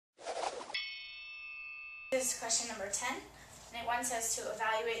This is question number 10, and it one says to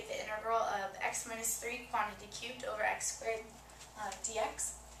evaluate the integral of x minus 3 quantity cubed over x squared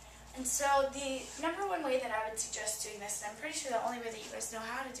dx. And so the number one way that I would suggest doing this, and I'm pretty sure the only way that you guys know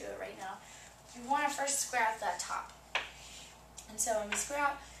how to do it right now, you want to first square out that top. And so when we square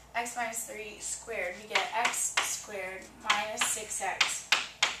out x minus 3 squared, we get x squared minus 6x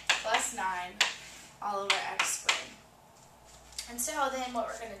plus 9 all over x squared. And so then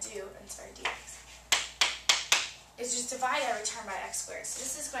what we're going to do, dx, is just divide every term by x squared. So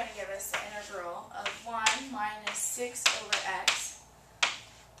this is going to give us the integral of 1 minus 6 over x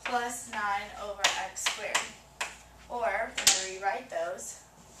plus 9 over x squared. Or, we're going to rewrite those,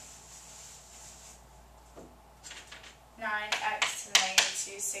 9x to the negative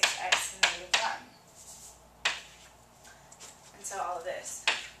 2, 6x to the negative 1. And so all of this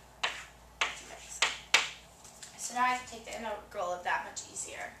dx. So now I can take the integral of that much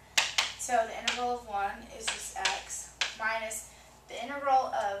easier. So the integral of 1 is just x minus the integral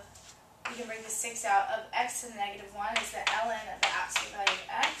of, we can bring the 6 out, of x to the negative 1 is the ln of the absolute value of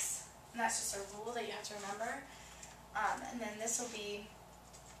x. And that's just a rule that you have to remember. And then this will be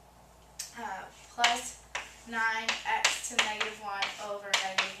plus 9x to the negative 1 over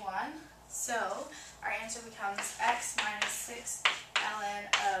negative 1. So our answer becomes x minus 6 ln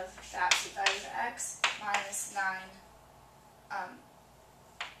of the absolute value of x minus 9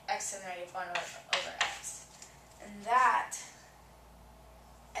 x to the negative 1 over x.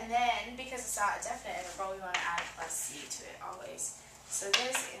 And then, because it's not a definite integral, we want to add a plus c to it always. So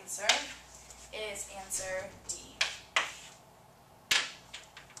this answer is answer D.